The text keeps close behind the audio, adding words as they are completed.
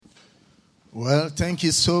Well, thank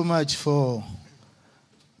you so much for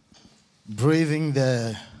braving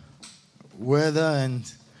the weather and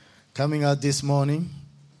coming out this morning.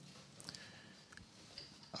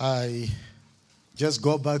 I just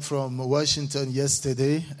got back from Washington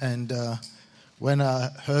yesterday, and when I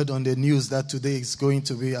heard on the news that today is going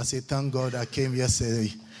to be, I said, thank God I came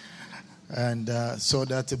yesterday. And saw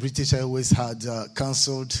that the British Airways had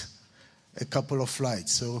cancelled a couple of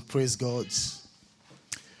flights, so praise God.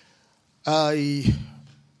 I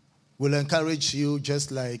will encourage you,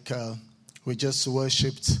 just like we just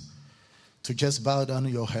worshipped, to just bow down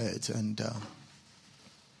your head and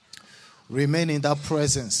remain in that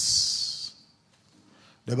presence.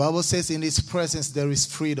 The Bible says in His presence there is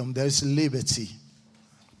freedom, there is liberty.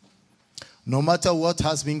 No matter what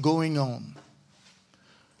has been going on,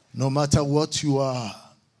 no matter what you are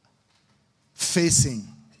facing,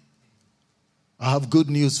 I have good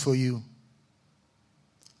news for you.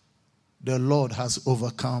 The Lord has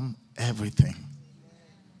overcome everything.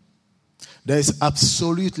 There is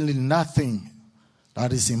absolutely nothing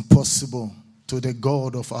that is impossible to the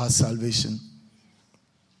God of our salvation.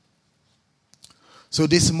 So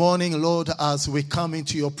this morning, Lord, as we come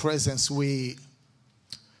into your presence, we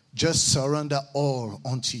just surrender all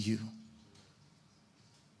unto you.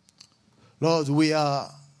 Lord, we are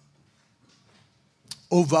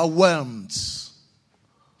overwhelmed.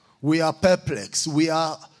 We are perplexed. We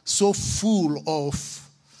are so full of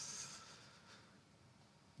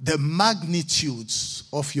the magnitudes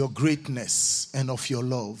of your greatness and of your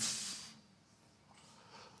love.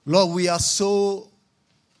 Lord, we are so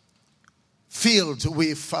filled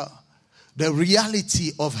with the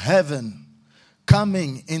reality of heaven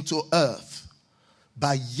coming into earth,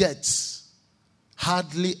 but yet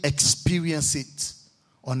hardly experience it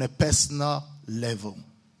on a personal level.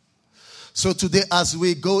 So today, as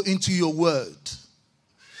we go into your word,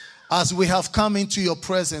 as we have come into your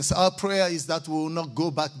presence, our prayer is that we will not go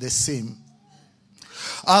back the same.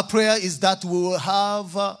 Our prayer is that we will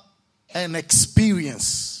have an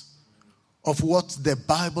experience of what the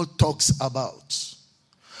Bible talks about.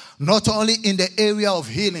 Not only in the area of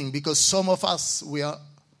healing, because some of us, we are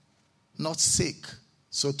not sick,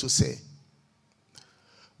 so to say.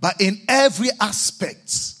 But in every aspect,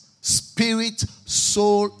 spirit,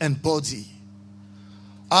 soul, and body.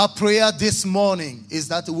 Our prayer this morning is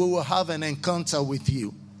that we will have an encounter with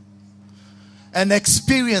you. An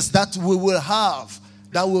experience that we will have,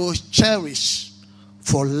 that we will cherish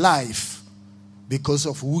for life because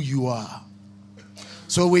of who you are.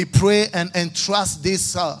 So we pray and entrust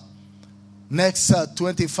this next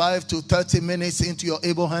 25 to 30 minutes into your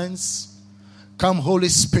able hands. Come, Holy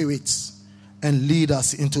Spirit, and lead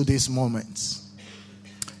us into this moment.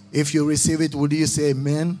 If you receive it, would you say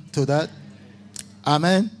amen to that?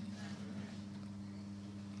 Amen.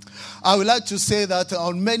 I would like to say that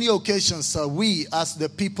on many occasions, we as the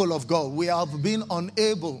people of God, we have been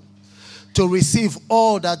unable to receive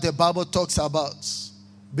all that the Bible talks about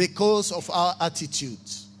because of our attitude,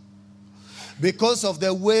 because of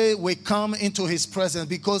the way we come into His presence,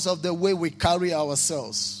 because of the way we carry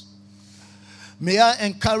ourselves. May I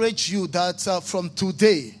encourage you that from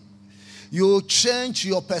today, you change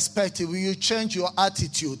your perspective, you change your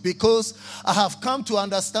attitude, because I have come to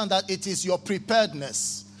understand that it is your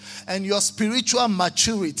preparedness and your spiritual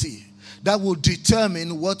maturity that will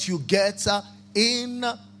determine what you get in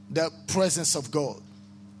the presence of God.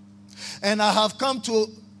 And I have come to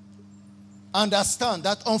understand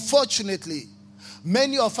that unfortunately,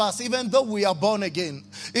 many of us, even though we are born again,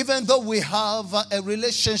 even though we have a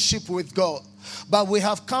relationship with God, but we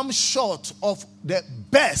have come short of the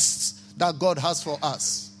best that God has for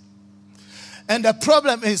us. And the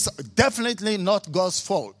problem is definitely not God's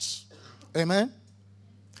fault. Amen?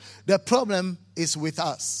 The problem is with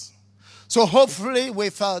us. So hopefully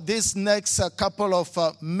with this next couple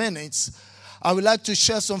of minutes, I would like to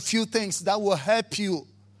share some few things that will help you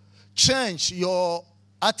change your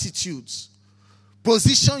attitudes.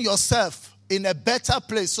 Position yourself in a better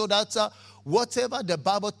place so that whatever the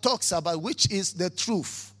Bible talks about, which is the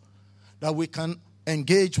truth, that we can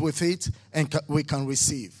engage with it and we can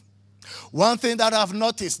receive. One thing that I've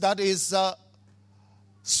noticed that is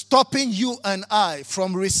stopping you and I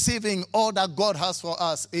from receiving all that God has for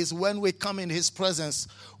us is when we come in His presence,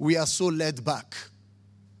 we are so laid back.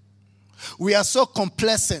 We are so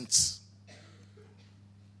complacent.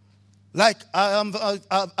 Like I am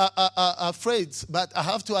afraid, but I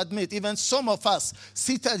have to admit, even some of us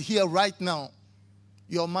seated here right now,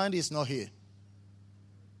 your mind is not here.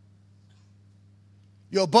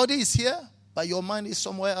 Your body is here, but your mind is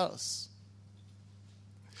somewhere else.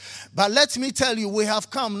 But let me tell you, we have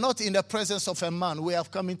come not in the presence of a man. We have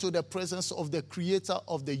come into the presence of the creator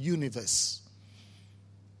of the universe.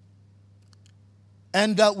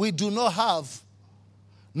 And that we do not have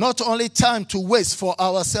not only time to waste for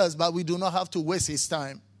ourselves, but we do not have to waste his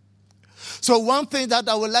time. So one thing that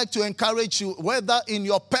I would like to encourage you, whether in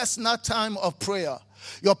your personal time of prayer,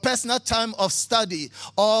 your personal time of study,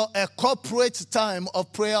 or a corporate time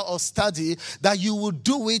of prayer or study, that you will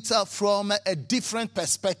do it from a different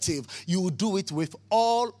perspective. You will do it with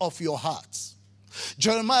all of your heart.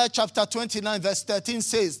 Jeremiah chapter 29 verse 13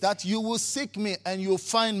 says that you will seek me and you will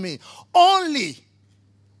find me only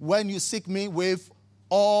when you seek me with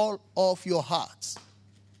all of your heart.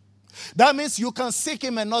 That means you can seek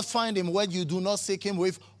him and not find him when you do not seek him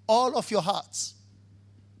with all of your heart.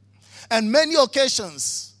 And many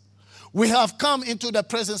occasions, we have come into the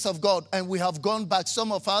presence of God and we have gone back.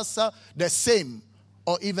 Some of us are the same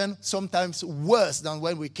or even sometimes worse than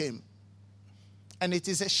when we came. And it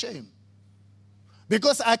is a shame.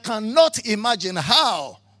 Because I cannot imagine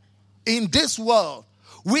how in this world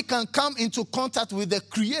we can come into contact with the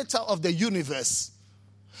creator of the universe.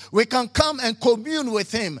 We can come and commune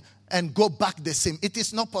with him and go back the same. It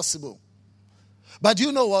is not possible. But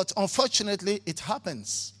you know what? Unfortunately, it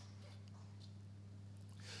happens.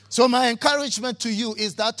 So my encouragement to you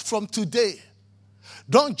is that from today,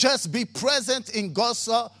 don't just be present in God's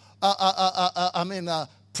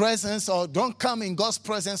presence, or don't come in God's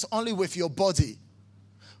presence only with your body.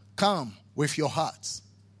 Come with your heart.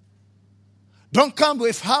 Don't come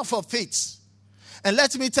with half of it. And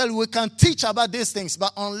let me tell you, we can teach about these things,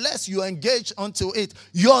 but unless you engage onto it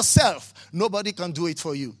yourself, nobody can do it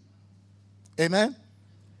for you. Amen?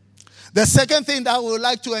 The second thing that I would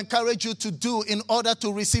like to encourage you to do in order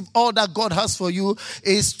to receive all that God has for you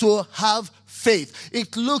is to have faith.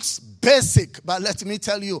 It looks basic, but let me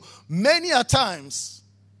tell you, many a times,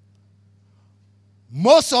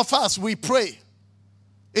 most of us, we pray.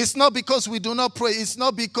 It's not because we do not pray. It's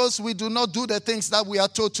not because we do not do the things that we are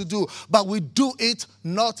told to do. But we do it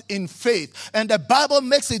not in faith. And the Bible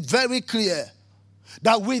makes it very clear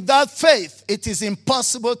that without faith, it is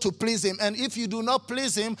impossible to please him. And if you do not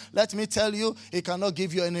please him, let me tell you, he cannot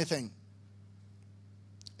give you anything.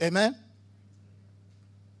 Amen?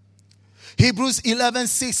 Hebrews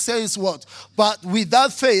 11:6 says what? But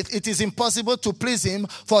without faith, it is impossible to please him.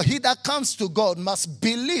 For he that comes to God must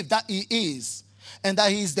believe that he is, and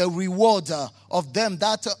that he is the rewarder of them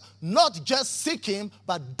that not just seek him,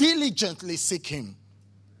 but diligently seek him.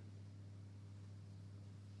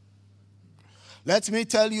 Let me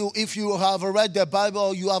tell you, if you have read the Bible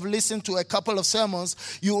or you have listened to a couple of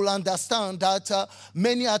sermons, you will understand that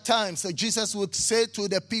many a times Jesus would say to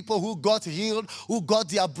the people who got healed, who got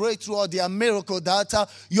their breakthrough or their miracle, that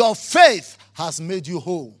your faith has made you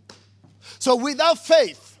whole. So without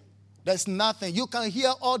faith, there's nothing. You can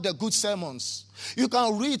hear all the good sermons. You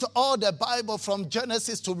can read all the Bible from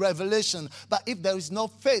Genesis to Revelation. But if there is no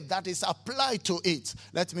faith that is applied to it,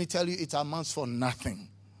 let me tell you, it amounts for nothing.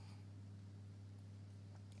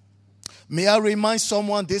 May I remind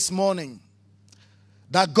someone this morning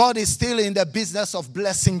that God is still in the business of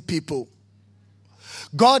blessing people.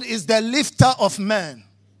 God is the lifter of men.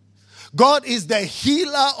 God is the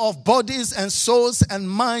healer of bodies and souls and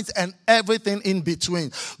minds and everything in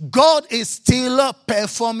between. God is still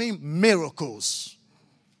performing miracles.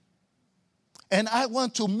 And I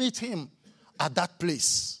want to meet him at that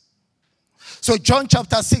place. So John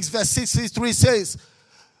chapter 6 verse 63 says,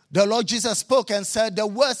 the Lord Jesus spoke and said, the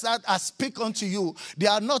words that I speak unto you, they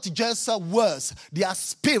are not just words, they are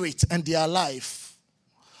spirit and they are life.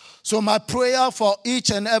 So my prayer for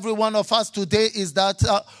each and every one of us today is that,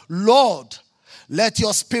 Lord, let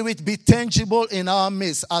your spirit be tangible in our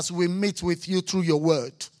midst as we meet with you through your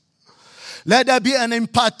word. Let there be an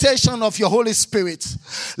impartation of your Holy Spirit.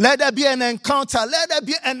 Let there be an encounter. Let there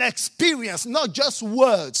be an experience, not just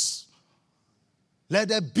words. Let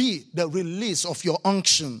there be the release of your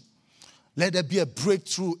unction. Let there be a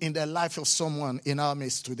breakthrough in the life of someone in our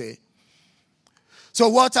midst today. So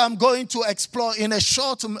what I'm going to explore in a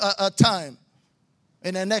short time,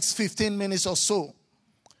 in the next 15 minutes or so,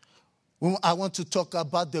 I want to talk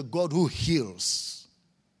about the God who heals.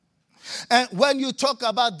 And when you talk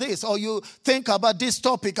about this or you think about this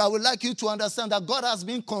topic, I would like you to understand that God has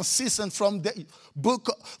been consistent from the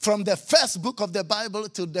first book of the Bible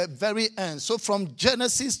to the very end. So from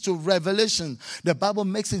Genesis to Revelation, the Bible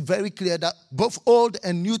makes it very clear that both Old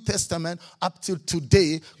and New Testament up till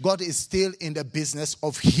today, God is still in the business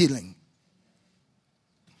of healing.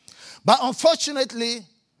 But unfortunately,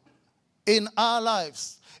 in our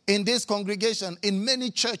lives, in this congregation, in many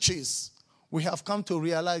churches, we have come to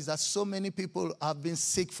realize that so many people have been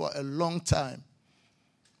sick for a long time,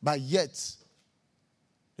 but yet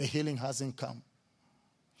the healing hasn't come.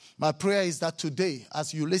 My prayer is that today,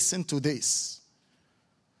 as you listen to this,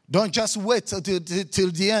 don't just wait till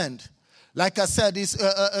the end. Like I said,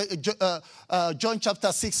 John chapter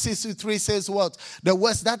 6:63 says what? The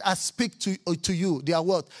words that I speak to you, they are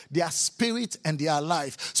what? They are spirit and they are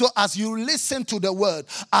life. So as you listen to the word,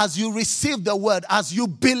 as you receive the word, as you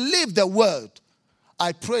believe the word,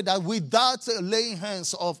 I pray that without laying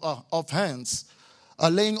of hands,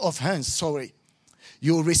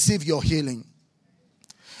 you receive your healing.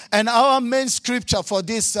 And our main scripture for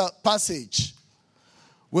this passage,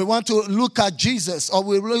 we want to look at Jesus, or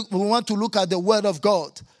we want to look at the Word of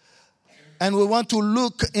God. And we want to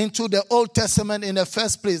look into the Old Testament in the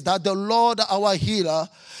first place, that the Lord, our healer,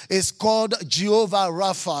 is called Jehovah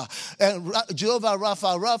Rapha. And Jehovah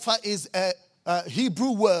Rapha is a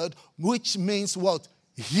Hebrew word which means what?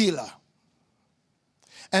 Healer.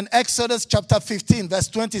 And Exodus chapter 15 verse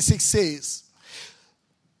 26 says,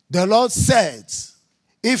 the Lord said,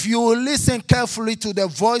 if you will listen carefully to the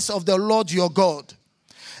voice of the Lord your God,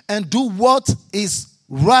 and do what is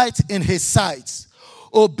right in his sight,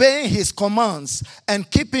 obeying his commands and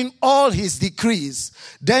keeping all his decrees,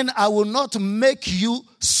 then I will not make you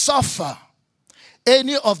suffer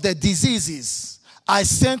any of the diseases I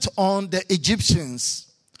sent on the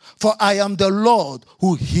Egyptians, for I am the Lord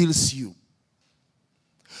who heals you.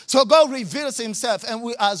 So God reveals himself,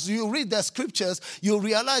 and as you read the scriptures, you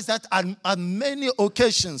realize that on many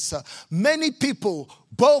occasions, many people,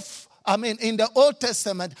 in the Old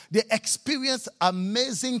Testament, they experienced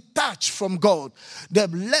amazing touch from God. The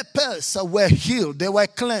lepers were healed. They were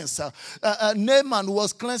cleansed. Naaman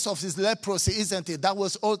was cleansed of his leprosy, isn't it? That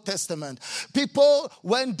was Old Testament. People,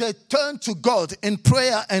 when they turned to God in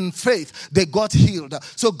prayer and faith, they got healed.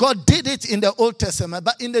 So God did it in the Old Testament.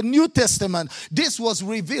 But in the New Testament, this was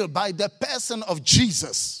revealed by the person of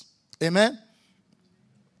Jesus. Amen?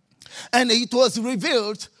 And it was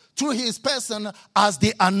revealed through his person as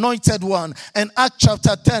the anointed one. And Acts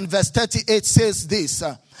chapter 10 verse 38 says this,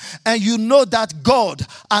 and you know that God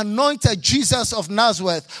anointed Jesus of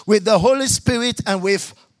Nazareth with the Holy Spirit and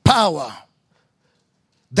with power.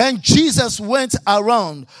 Then Jesus went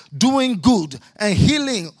around doing good and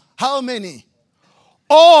healing how many?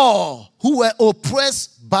 All who were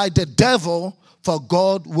oppressed by the devil, for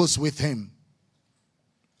God was with him.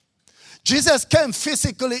 Jesus came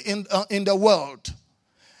physically in the world.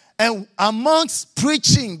 And amongst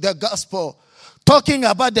preaching the gospel, talking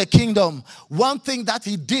about the kingdom, one thing that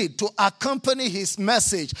he did to accompany his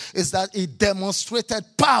message is that he demonstrated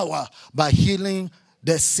power by healing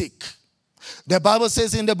the sick. The Bible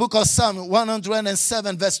says in the book of Psalm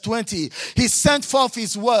 107 verse 20, he sent forth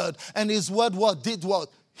his word, and his word did what?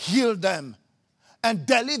 Healed them and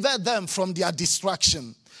delivered them from their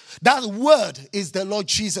destruction. That word is the Lord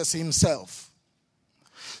Jesus himself.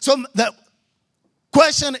 So the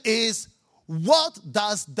question is, what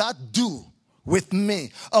does that do with me?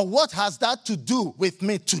 Or what has that to do with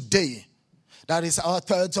me today? That is our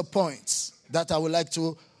third point that I would like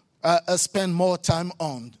to spend more time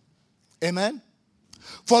on. Amen?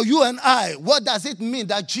 For you and I, what does it mean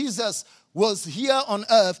that Jesus was here on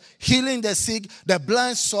earth healing the sick, the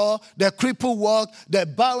blind saw, the crippled walked, the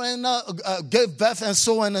barren gave birth, and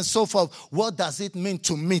so on and so forth? What does it mean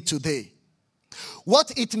to me today?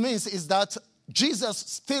 What it means is that Jesus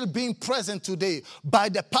still being present today by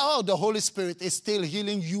the power of the Holy Spirit is still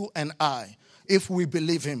healing you and I if we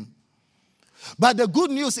believe him. But the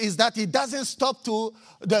good news is that it doesn't stop to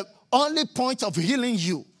the only point of healing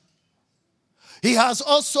you. He has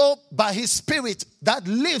also, by his spirit that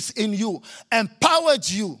lives in you, empowered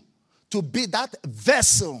you to be that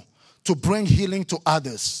vessel to bring healing to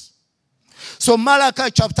others. So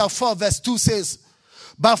Malachi chapter 4 verse 2 says,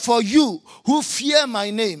 but for you who fear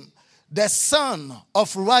my name, the Son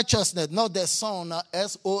of Righteousness, not the Son,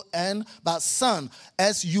 S-O-N, but Son,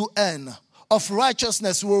 S-U-N, of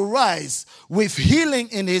righteousness will rise with healing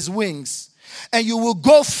in his wings. And you will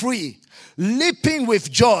go free, leaping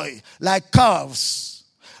with joy like calves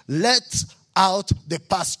let out the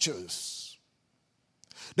pastures.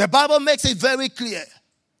 The Bible makes it very clear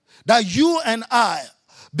that you and I,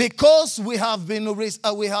 because we have been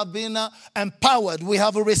empowered, we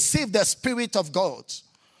have received the Spirit of God,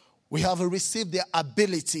 we have received the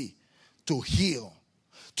ability to heal,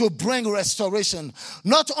 to bring restoration.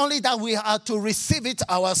 Not only that we are to receive it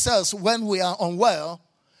ourselves when we are unwell,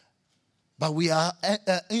 but we are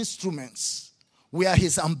instruments. We are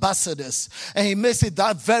his ambassadors. And he makes it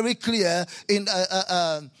that very clear in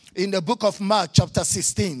the book of Mark chapter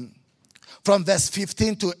 16, from verse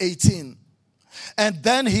 15 to 18. And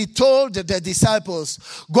then he told the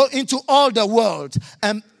disciples, go into all the world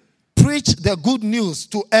and preach the good news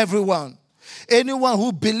to everyone. Anyone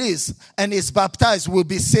who believes and is baptized will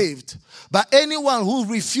be saved. But anyone who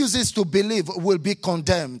refuses to believe will be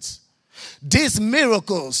condemned. These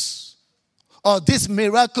miracles or these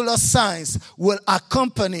miraculous signs will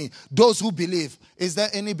accompany those who believe. Is there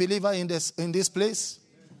any believer in this place?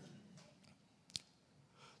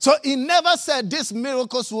 So he never said these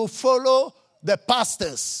miracles will follow the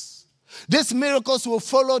pastors. These miracles will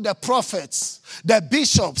follow the prophets, the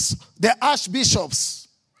bishops, the archbishops.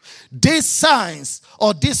 These signs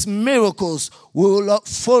or these miracles will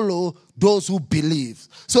follow those who believe.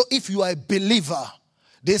 So if you are a believer,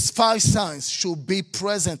 these 5 signs should be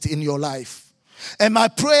present in your life. And my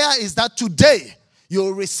prayer is that today you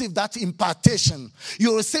will receive that impartation. You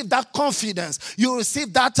will receive that confidence. You will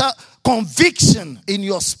receive that conviction in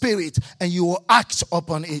your spirit, and you will act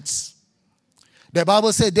upon it. The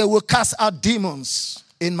Bible said they will cast out demons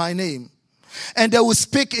in my name. And they will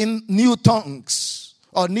speak in new tongues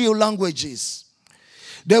or new languages.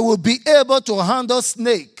 They will be able to handle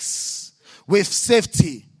snakes with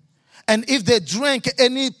safety. And if they drink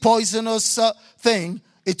any poisonous thing,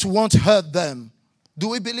 it won't hurt them. Do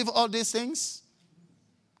we believe all these things?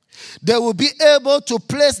 They will be able to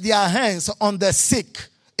place their hands on the sick,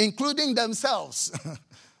 including themselves.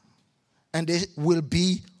 And they will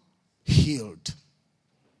be healed.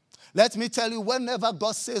 Let me tell you, whenever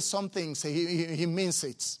God says something, he means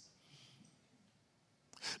it.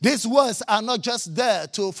 These words are not just there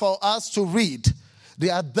for us to read. They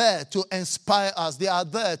are there to inspire us. They are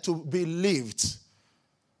there to be lived.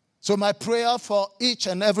 So my prayer for each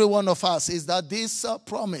and every one of us is that this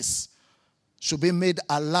promise should be made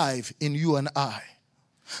alive in you and I.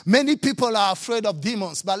 Many people are afraid of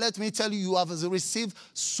demons, but let me tell you, you have received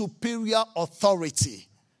superior authority.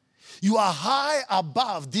 You are high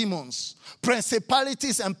above demons,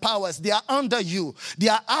 principalities and powers. They are under you.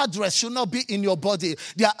 Their address should not be in your body.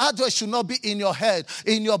 Their address should not be in your head,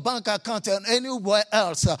 in your bank account, and anywhere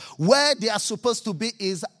else. Where they are supposed to be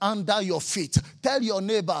is under your feet. Tell your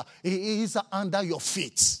neighbor, he is under your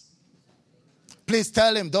feet. Please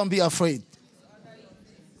tell him, don't be afraid.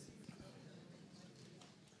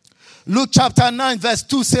 Luke chapter 9 verse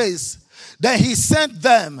 2 says, that he sent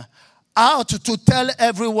them out to tell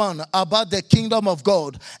everyone about the kingdom of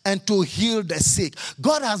God and to heal the sick.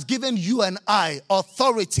 God has given you and I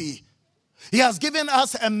authority. He has given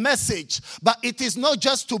us a message, but it is not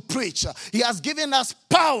just to preach. He has given us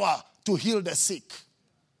power to heal the sick.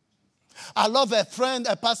 I love a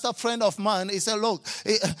pastor friend of mine. He said, look,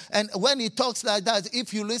 and when he talks like that,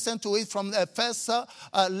 if you listen to it from the first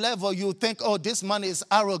level, you think, oh, this man is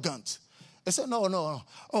arrogant. He said, no.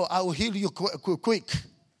 Oh, I will heal you quick.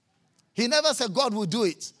 He never said God will do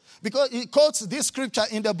it. Because he quotes this scripture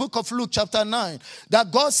in the book of Luke chapter 9.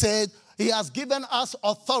 That God said he has given us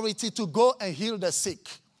authority to go and heal the sick.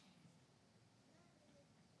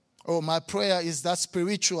 Oh, my prayer is that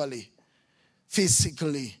spiritually,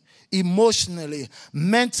 physically, emotionally,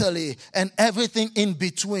 mentally, and everything in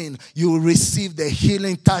between, you will receive the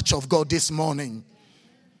healing touch of God this morning.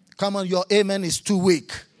 Come on, your amen is too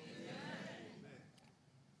weak.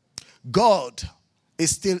 God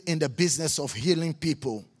is still in the business of healing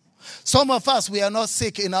people. Some of us, we are not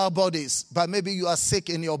sick in our bodies, but maybe you are sick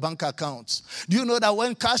in your bank accounts. Do you know that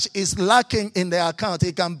when cash is lacking in the account,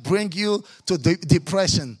 it can bring you to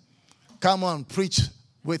depression? Come on, preach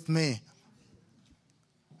with me.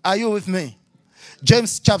 Are you with me?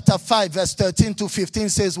 James chapter 5 verse 13 to 15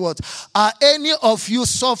 says what? Are any of you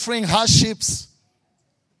suffering hardships?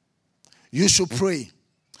 You should pray.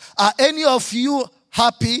 Are any of you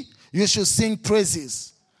happy? You should sing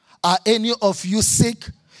praises. Are any of you sick?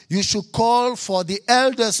 You should call for the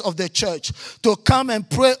elders of the church to come and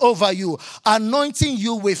pray over you, anointing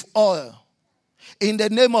you with oil in the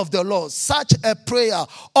name of the Lord. Such a prayer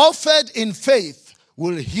offered in faith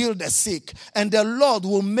will heal the sick, and the Lord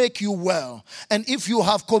will make you well. And if you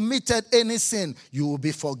have committed any sin, you will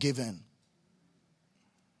be forgiven.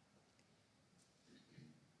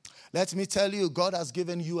 Let me tell you, God has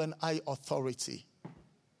given you and I authority.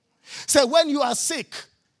 So when you are sick,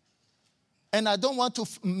 and I don't want to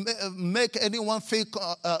make anyone feel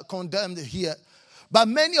condemned here, but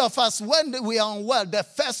many of us, when we are unwell, the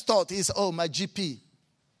first thought is, oh, my GP,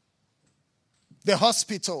 the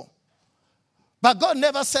hospital. But God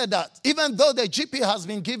never said that. Even though the GP has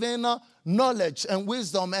been given knowledge and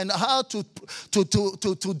wisdom and how to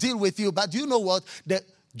deal with you, but you know what? The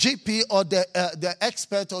GP or the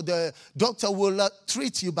expert or the doctor will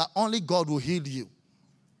treat you, but only God will heal you.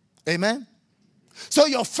 Amen? So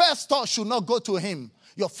your first thought should not go to him.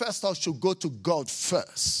 your first thought should go to God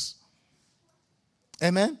first.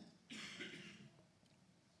 Amen?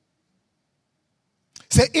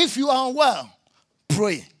 Say, if you are unwell,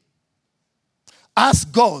 pray.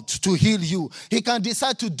 Ask God to heal you. He can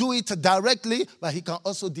decide to do it directly, but he can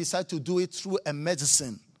also decide to do it through a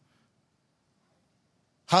medicine.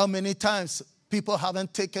 How many times people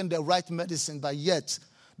haven't taken the right medicine, but yet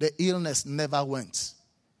the illness never went?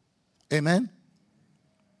 Amen?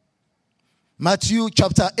 Matthew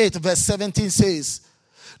chapter 8 verse 17 says,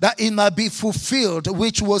 that it might be fulfilled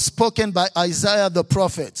which was spoken by Isaiah the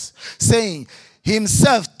prophet, saying,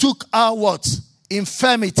 himself took our what?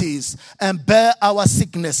 Infirmities and bare our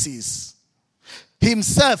sicknesses.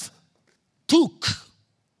 Himself took.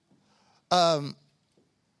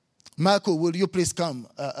 Marco, will you please come?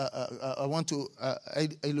 I want to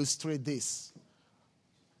illustrate this.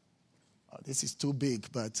 This is too big,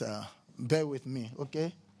 but bear with me,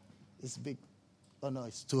 okay? It's big. Oh no,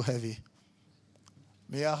 it's too heavy.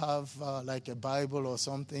 May I have like a Bible or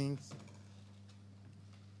something?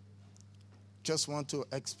 Just want to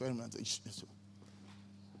experiment.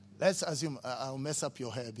 Let's assume I'll mess up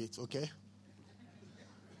your hair a bit, okay?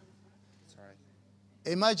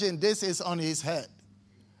 Sorry. Imagine this is on his head.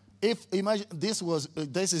 Imagine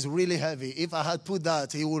this is really heavy. If I had put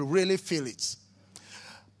that, he would really feel it.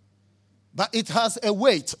 But it has a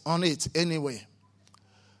weight on it anyway.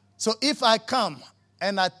 So if I come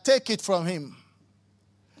and I take it from him,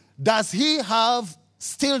 does he have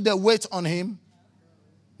still the weight on him?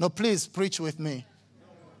 No, please preach with me.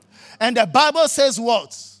 And the Bible says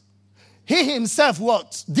what? He himself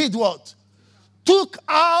what? Did what? Took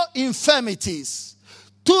our infirmities,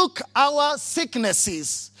 took our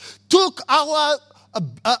sicknesses, took our,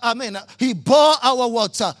 he bore our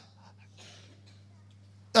what?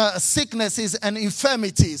 Sicknesses and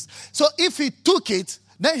infirmities. So if he took it,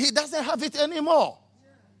 then he doesn't have it anymore.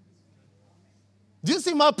 Do you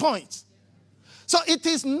see my point? So it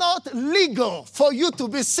is not legal for you to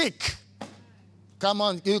be sick. Come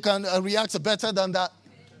on, you can react better than that.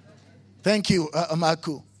 Thank you,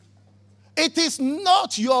 Marco. It is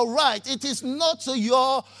not your right. It is not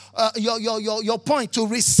your point to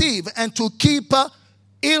receive and to keep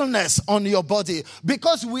illness on your body.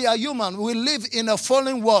 Because we are human, we live in a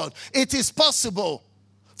fallen world. It is possible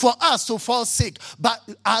for us to fall sick. But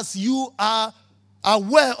as you are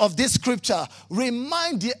aware of this scripture,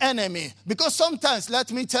 remind the enemy. Because sometimes,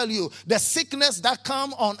 let me tell you, the sickness that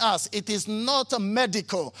comes on us, it is not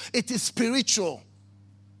medical. It is spiritual.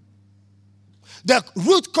 The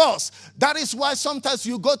root cause. That is why sometimes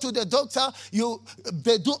you go to the doctor,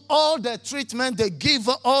 they do all the treatment, they give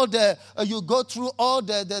all the, you go through all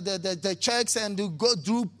the checks and you go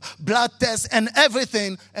through blood tests and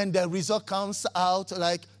everything, and the result comes out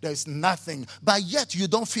like there's nothing. But yet you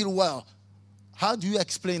don't feel well. How do you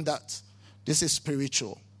explain that? This is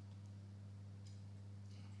spiritual.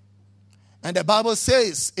 And the Bible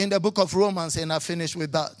says in the book of Romans, and I finish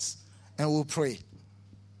with that, and we'll pray.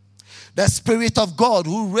 The Spirit of God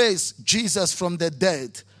who raised Jesus from the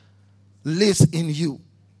dead lives in you.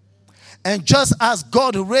 And just as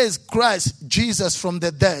God raised Christ Jesus from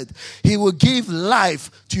the dead, he will give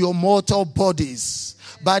life to your mortal bodies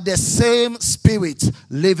by the same Spirit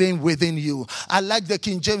living within you. I like the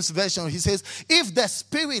King James Version. He says, if the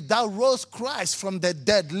Spirit that rose Christ from the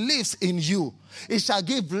dead lives in you, it shall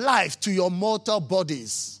give life to your mortal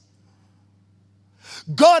bodies.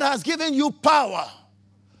 God has given you power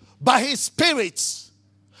by his Spirit,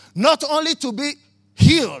 not only to be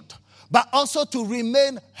healed, but also to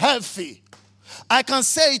remain healthy. I can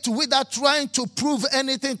say it without trying to prove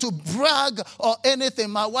anything, to brag or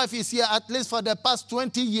anything. My wife is here at least for the past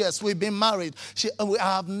 20 years. We've been married. We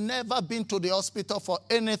have never been to the hospital for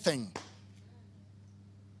anything.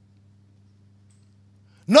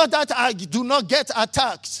 Not that I do not get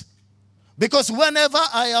attacked. Because whenever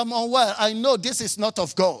I am unwell, I know this is not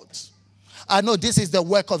of God. I know this is the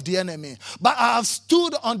work of the enemy. But I have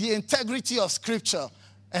stood on the integrity of Scripture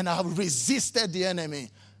and I have resisted the enemy.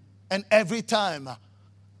 And every time,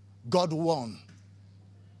 God won.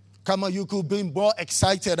 Come on, you could be more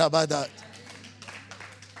excited about that.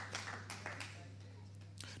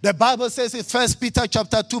 The Bible says in 1 Peter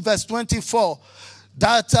chapter 2 verse 24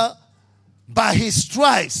 that by his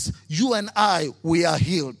stripes, you and I, we are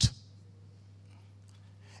healed.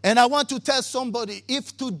 And I want to tell somebody,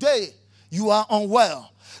 if today you are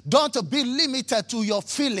unwell, don't be limited to your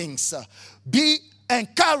feelings. Be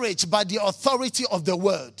encouraged by the authority of the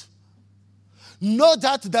word. Know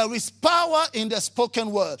that there is power in the spoken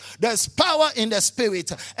word. There's power in the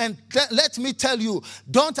spirit. And let me tell you,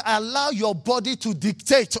 don't allow your body to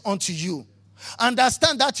dictate unto you.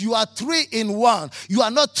 Understand that you are 3 in 1. You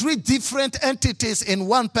are not 3 different entities in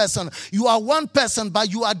one person. You are one person,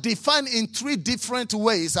 but you are defined in 3 different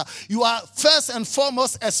ways. You are first and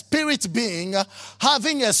foremost a spirit being,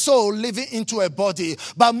 having a soul living into a body.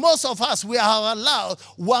 But most of us, we are allowed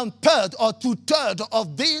 1/3 or 2/3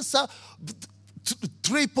 of this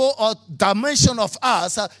triple or dimension of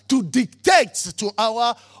us to dictate to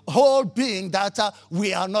our whole being that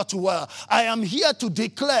we are not well. I am here to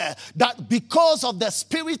declare that because of the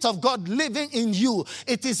Spirit of God living in you,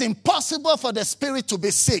 it is impossible for the spirit to be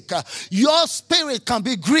sick. Your spirit can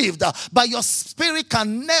be grieved, but your spirit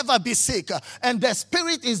can never be sick. And the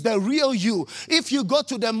spirit is the real you. If you go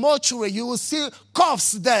to the mortuary, you will see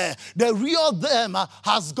coughs there. The real them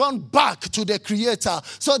has gone back to the Creator.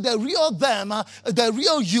 So the real them, the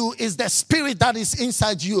real you is the spirit that is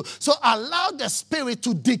inside you. So allow the spirit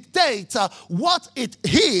to dictate what it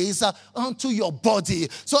is unto your body.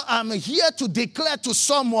 So I'm here to declare to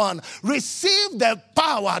someone, receive the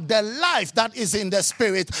power, the life that is in the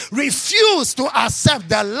spirit. Refuse to accept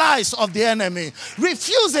the lies of the enemy.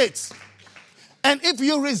 Refuse it. And if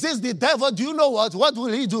you resist the devil, do you know what? What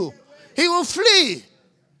will he do? He will flee.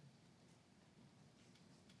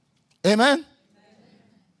 Amen?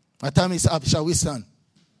 My time is up. Shall we stand?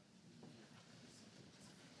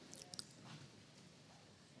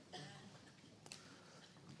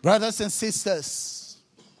 Brothers and sisters,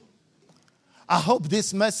 I hope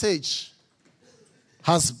this message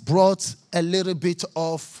has brought a little bit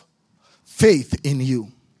of faith in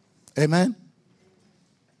you. Amen?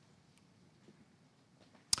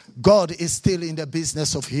 God is still in the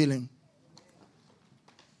business of healing.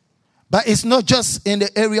 But it's not just in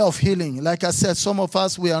the area of healing. Like I said, some of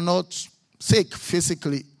us, we are not sick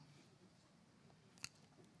physically.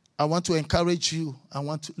 I want to encourage you. I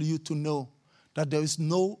want you to know that there is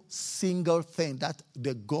no single thing that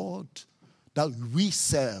the God that we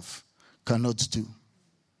serve cannot do.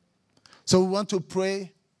 So we want to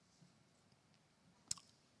pray.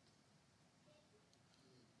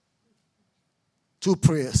 Two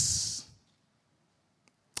prayers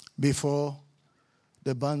before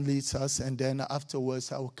the band leads us, and then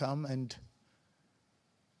afterwards I will come and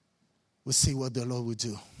we'll see what the Lord will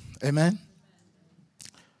do. Amen?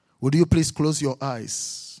 Would you please close your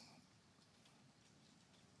eyes?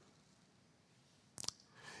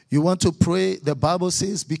 You want to pray, the Bible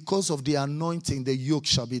says, because of the anointing, the yoke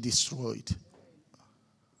shall be destroyed.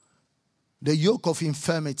 The yoke of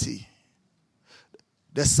infirmity.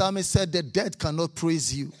 The psalmist said, the dead cannot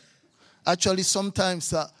praise you. Actually,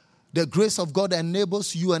 sometimes the grace of God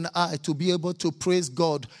enables you and I to be able to praise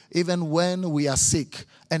God even when we are sick.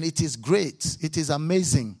 And it is great. It is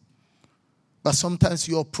amazing. But sometimes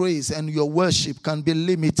your praise and your worship can be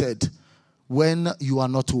limited when you are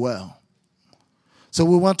not well. So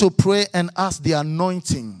we want to pray and ask the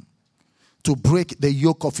anointing to break the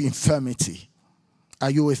yoke of infirmity. Are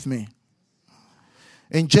you with me?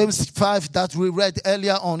 In James 5 that we read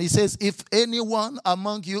earlier on, he says, if anyone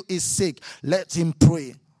among you is sick, let him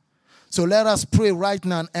pray. So let us pray right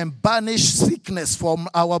now and banish sickness from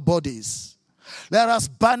our bodies. Let us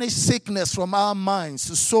banish sickness from our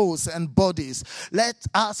minds, souls, and bodies. Let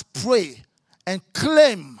us pray and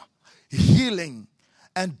claim healing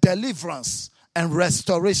and deliverance and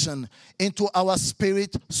restoration into our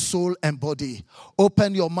spirit, soul, and body.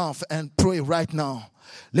 Open your mouth and pray right now.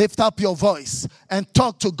 Lift up your voice and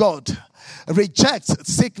talk to God. Reject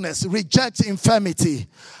sickness. Reject infirmity.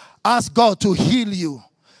 Ask God to heal you.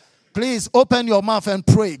 Please open your mouth and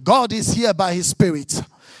pray. God is here by His Spirit.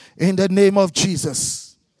 In the name of Jesus.